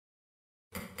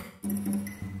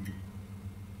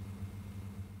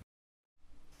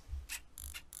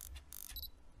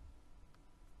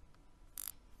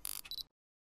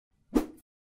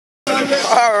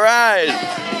Alright,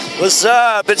 what's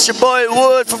up? It's your boy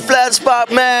Wood from Flatspot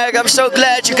Mag. I'm so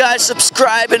glad you guys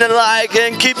subscribing and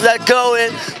liking. Keep that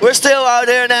going. We're still out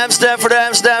here in Amsterdam for the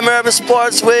Amsterdam Urban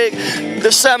Sports Week. The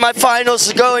semi-finals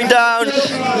is going down.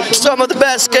 Some of the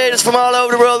best skaters from all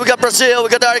over the world. We got Brazil, we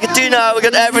got Argentina, we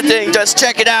got everything. Just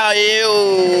check it out,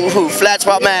 you.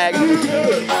 Flatspot Mag.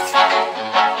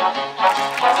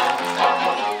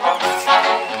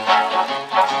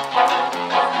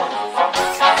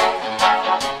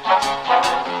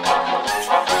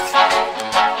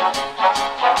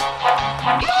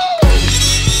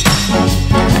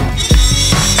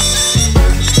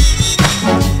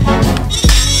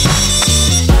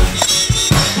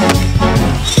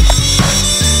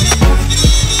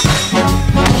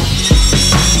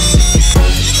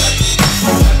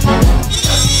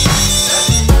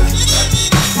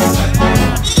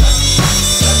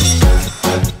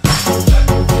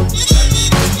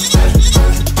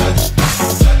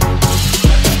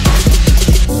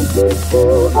 The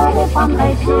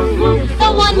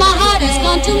one my heart has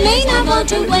gone to mean I want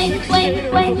to wait.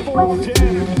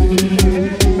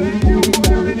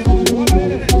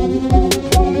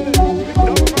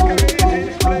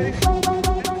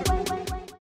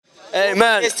 Hey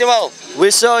man,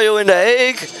 we saw you in The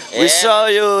Hague, we saw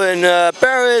you in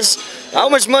Paris. How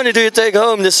much money do you take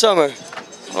home this summer?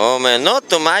 Oh man, not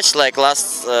too much like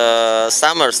last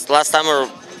summer. Last summer,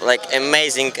 like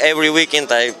amazing. Every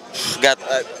weekend I got...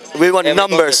 we want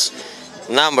numbers.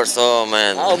 Numbers, oh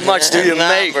man. How much do you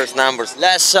make? Numbers.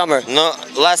 Last summer? No,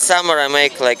 last summer I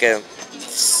make like a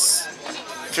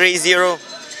 30K.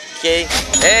 Hey,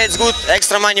 it's good,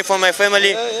 extra money for my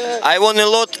family. I won a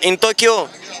lot in Tokyo,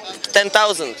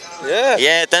 10,000.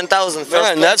 Yeah, 10,000.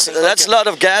 Man, that's a lot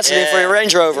of gasoline for your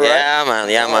Range Rover, right?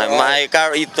 Yeah, man. My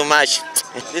car eat too much.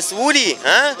 This Woody,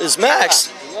 huh? It's Max.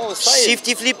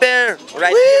 Shifty flipper,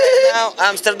 right here, right now.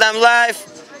 Amsterdam live.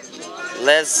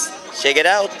 Let's check it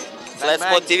out.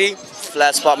 Flatspot TV.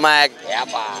 Flatspot Mag. Yeah,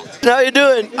 how you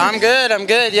doing? I'm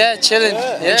good, yeah, chilling.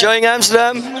 Yeah. Enjoying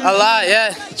Amsterdam? A lot,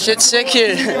 yeah. Shit's sick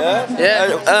here.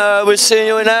 Yeah. We see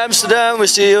you in Amsterdam, we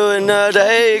see you in The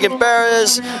Hague, in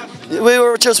Paris. We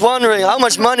were just wondering, how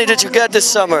much money did you get this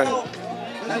summer?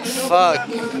 Fuck.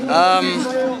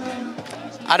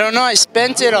 I don't know, I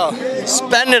spent it all.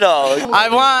 Spend it all? I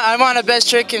won a best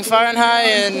trick in Fahrenheit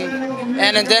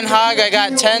and in Den Haag I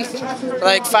got 10th,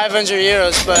 like 500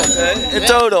 euros, but... In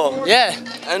total? Yeah.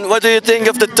 And what do you think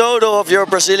of the total of your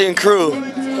Brazilian crew?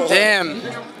 Damn,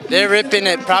 they're ripping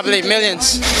it, probably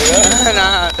millions.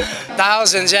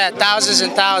 Thousands, yeah, thousands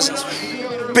and thousands.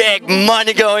 Big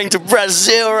money going to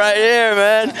Brazil right here,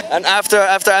 man. And after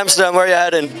Amsterdam, where are you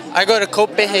heading? I go to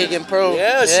Copenhagen, bro.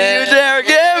 Yeah, see you there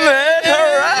again, man.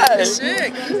 All right.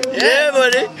 Sick. Yeah,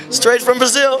 buddy. Straight from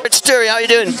Brazil. It's Terry, how you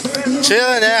doing?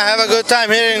 Chilling, yeah. Have a good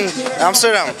time here in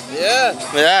Amsterdam.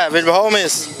 Yeah, with the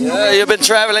homies. Yeah, you've been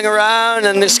traveling around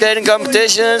and the skating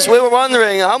competitions. We were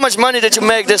wondering, how much money did you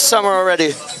make this summer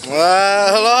already? A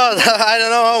lot. I don't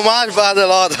know how much, but a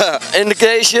lot.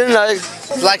 Indication, like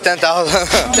 10,000.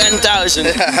 10,000.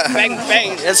 Bang,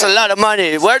 bang. It's a lot of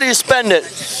money. Where do you spend it?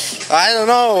 I don't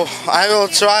know. I will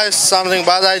try something,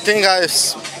 but I think I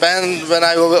spend when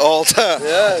I will be old.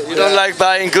 Yeah, you don't like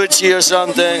buying Gucci or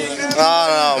something?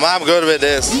 No, I'm good with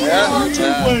this.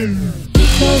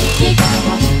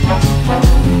 Tico,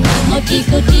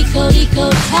 tico,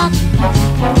 tico, tock.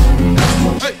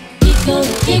 Tico,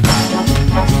 tick.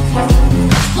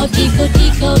 Oh, tico,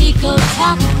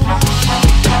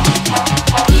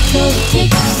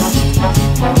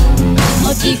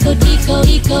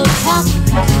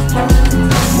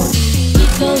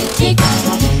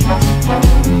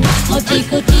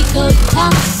 tico,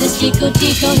 tock. This tico,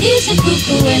 tico, he's a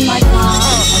cuckoo in my car.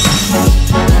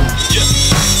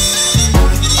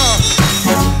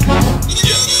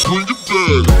 Bring it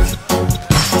back.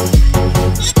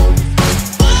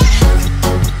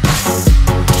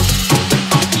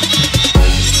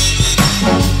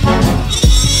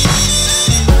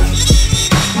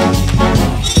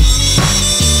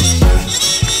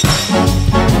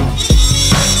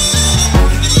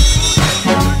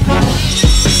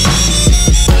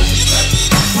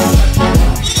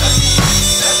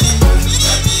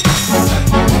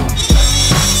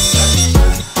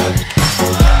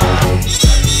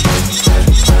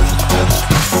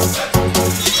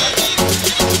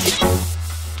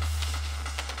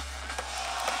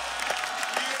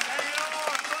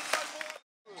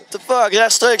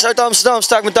 Rechtstreeks uit Amsterdam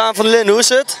sta ik met Daan van Linden. Hoe is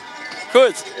het?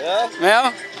 Goed.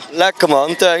 Ja? Lekker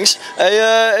man, thanks. Hey,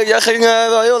 jij ging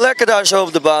wel heel lekker daar zo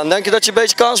op de baan. Denk je dat je een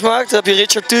beetje kans maakt? Heb je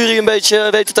Richard Turi een beetje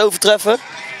weten te overtreffen?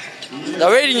 Dat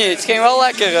weet ik niet. Het ging wel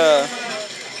lekker.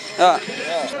 Ja.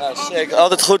 Ja, sick.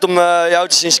 Altijd goed om jou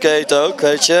te zien skaten ook,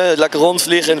 weet je. Lekker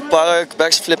rondvliegen in het park,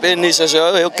 backflip indies en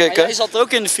zo, heel kicken. Jij zat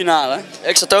ook in de finale.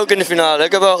 Ik zat ook in de finale.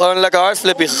 Ik heb wel gewoon een lekker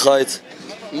hardflippie gegooid.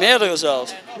 Meerdere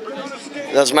zelfs.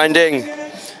 Dat is mijn ding.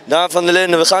 Daan van der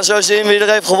Linden, we gaan zo zien wie er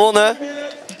heeft gewonnen.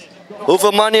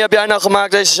 Hoeveel money heb jij nou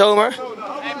gemaakt deze zomer?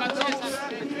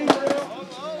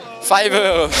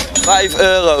 €5. €5.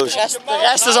 De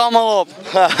rest is allemaal op.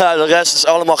 De rest is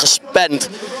allemaal gespend.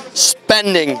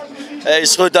 Spending. Hey,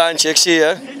 is goed Daantje, ik zie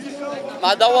je.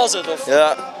 Maar dat was het, of?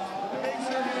 Ja.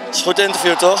 Is een goed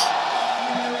interview, toch?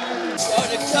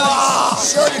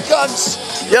 Show the guns.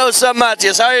 Yo, what's up,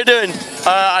 Matias? How are you doing?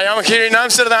 I am here in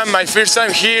Amsterdam, my first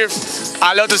time here.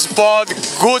 A lot of spot,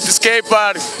 good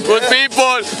skatepark, good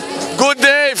people, good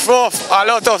day, a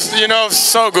lot of,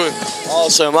 so good.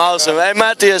 Awesome, awesome. Hey,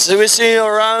 Matias, we see you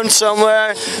around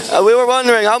somewhere. We were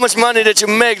wondering, how much money did you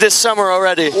make this summer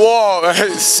already? Wow,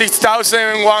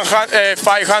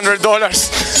 $6,500.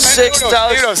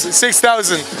 6,000 euros,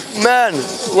 6,000. Man,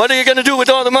 what are you gonna do with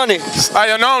all the money? I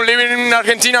don't know, living in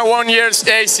Argentina 1 year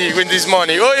easy with this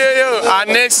money. Oh yeah.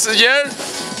 And next year,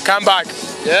 come back.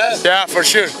 Yeah? Yeah, for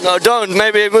sure. No, don't.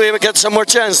 Maybe we get some more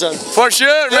chance then. For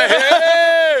sure, man.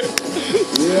 Hey!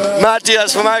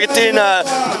 Matias from Argentina.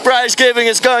 The prize giving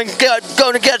is going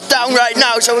to get down right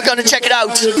now, so we're going to check it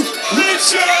out.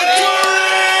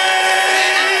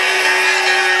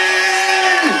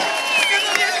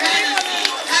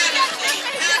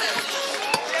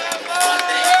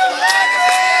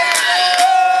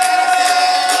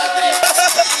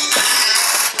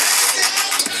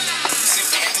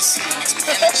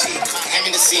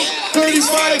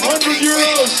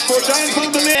 €3,500 voor Daan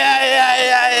van der Linden.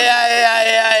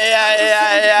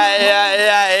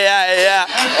 Ja.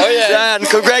 Oh yeah. Daan,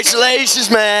 congratulations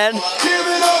man.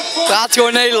 Praat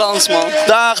gewoon Nederlands, man.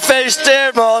 Dag,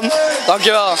 gefeliciteerd man.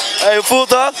 Dankjewel. Hey, hoe voelt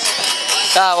dat?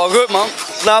 Ja, wel goed, man.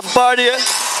 Vanavond partyen?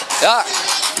 Ja.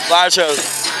 Waar zo?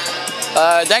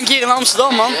 Denk hier in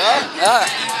Amsterdam, man. Ja.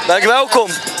 Ben ik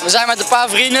welkom? We zijn met een paar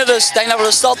vrienden, dus ik denk dat we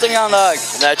de stad in gaan daar.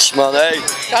 Netjes man, hey.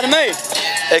 Ga er mee?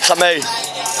 Ik ga mee.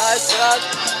 Uiteraard.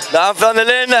 Daan van der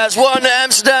Linden has won the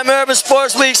Amsterdam Urban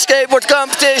Sports Week skateboard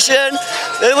competition.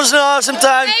 It was an awesome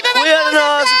time. We had an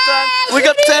awesome time. We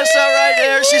got Tessa right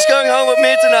here. She's going home with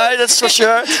me tonight, that's for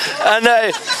sure. And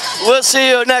hey, we'll see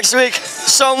you next week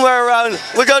somewhere around.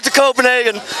 We go to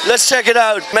Copenhagen. Let's check it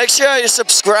out. Make sure you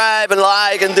subscribe and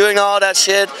like and doing all that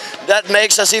shit. That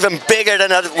makes us even bigger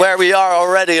than where we are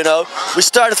already, you know. We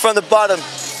started from the bottom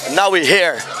and now we're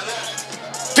here.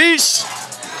 Peace.